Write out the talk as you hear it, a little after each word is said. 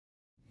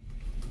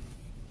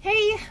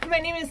my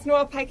name is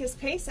Noelle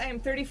Pikus. I am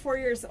 34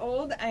 years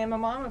old. I am a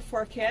mom of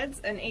 4 kids,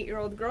 an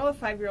 8-year-old girl, a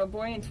 5-year-old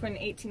boy, and twin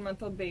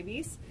 18-month-old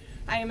babies.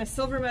 I am a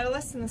silver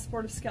medalist in the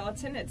sport of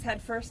skeleton. It's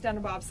head first down a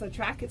bobsled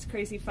track. It's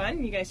crazy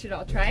fun. You guys should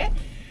all try it.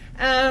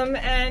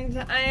 And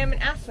I am an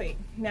athlete,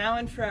 now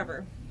and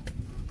forever.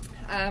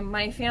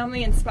 My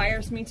family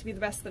inspires me to be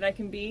the best that I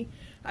can be.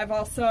 I've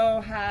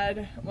also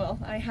had, well,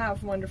 I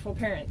have wonderful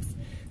parents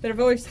that have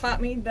always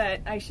taught me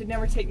that I should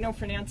never take no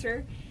for an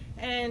answer,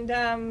 and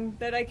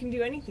that I can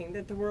do anything,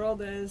 that the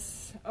world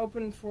is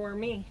open for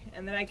me,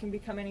 and that I can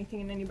become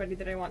anything and anybody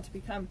that I want to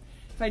become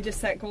if I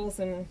just set goals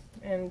and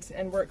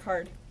work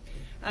hard.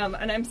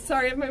 And I'm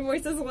sorry if my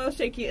voice is a little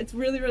shaky. It's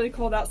really, really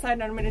cold outside,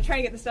 and I'm going to try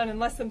and get this done in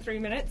less than 3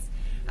 minutes.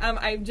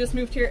 I just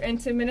moved here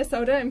into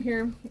Minnesota. I'm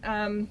here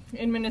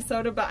in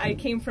Minnesota, but I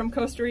came from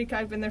Costa Rica.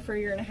 I've been there for a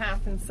year and a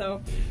half, and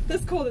so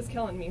this cold is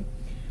killing me.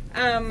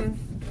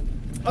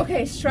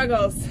 Okay,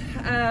 struggles.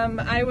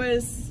 I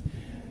was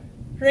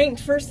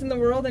ranked first in the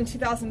world in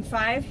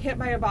 2005, hit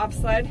by a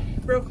bobsled,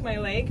 broke my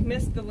leg,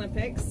 missed the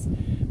Olympics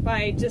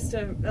by just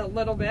a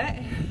little bit.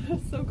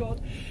 So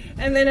cold.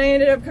 And then I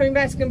ended up coming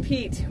back to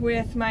compete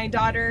with my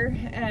daughter,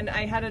 and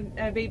I had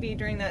a baby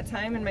during that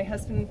time, and my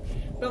husband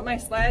built my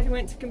sled,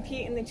 went to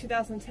compete in the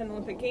 2010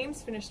 Olympic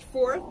Games, finished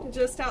 4th,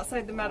 just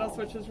outside the medals,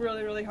 which was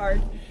really, really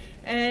hard,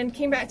 and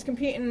came back to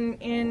compete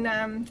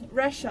in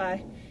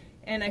Russia,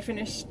 and I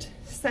finished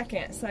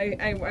 2nd, so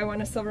I won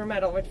a silver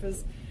medal, which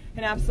was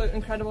an absolute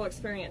incredible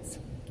experience.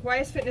 Why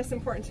is fitness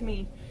important to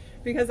me?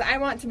 Because I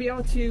want to be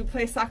able to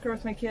play soccer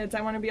with my kids. I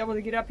want to be able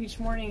to get up each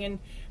morning and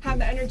have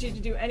the energy to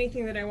do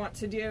anything that I want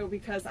to do,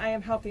 because I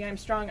am healthy, I'm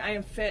strong, I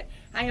am fit,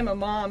 I am a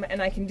mom,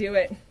 and I can do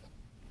it.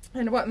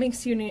 And what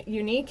makes you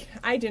unique?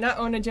 I do not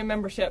own a gym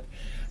membership.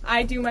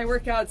 I do my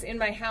workouts in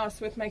my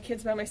house with my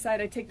kids by my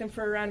side. I take them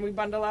for a run, we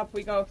bundle up,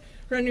 we go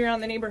running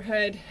around the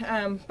neighborhood,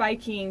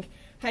 biking,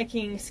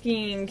 hiking,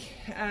 skiing,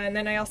 and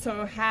then I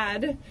also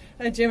had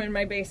a gym in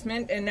my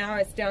basement, and now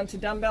it's down to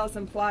dumbbells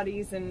and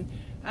Pilates, and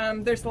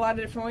there's a lot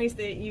of different ways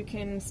that you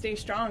can stay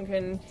strong,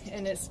 and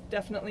it's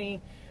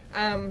definitely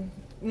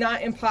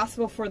not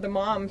impossible for the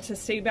mom to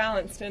stay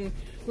balanced in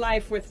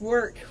life with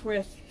work,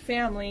 with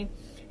family,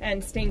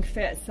 and staying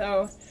fit.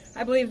 So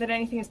I believe that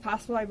anything is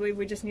possible. I believe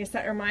we just need to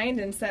set our mind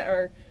and set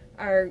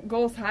our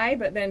goals high,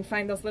 but then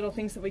find those little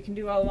things that we can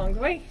do all along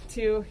the way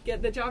to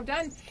get the job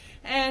done.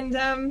 And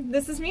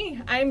this is me.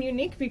 I'm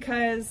unique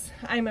because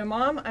I'm a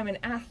mom, I'm an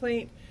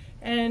athlete,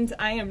 and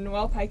I am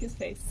Noelle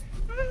Pikus.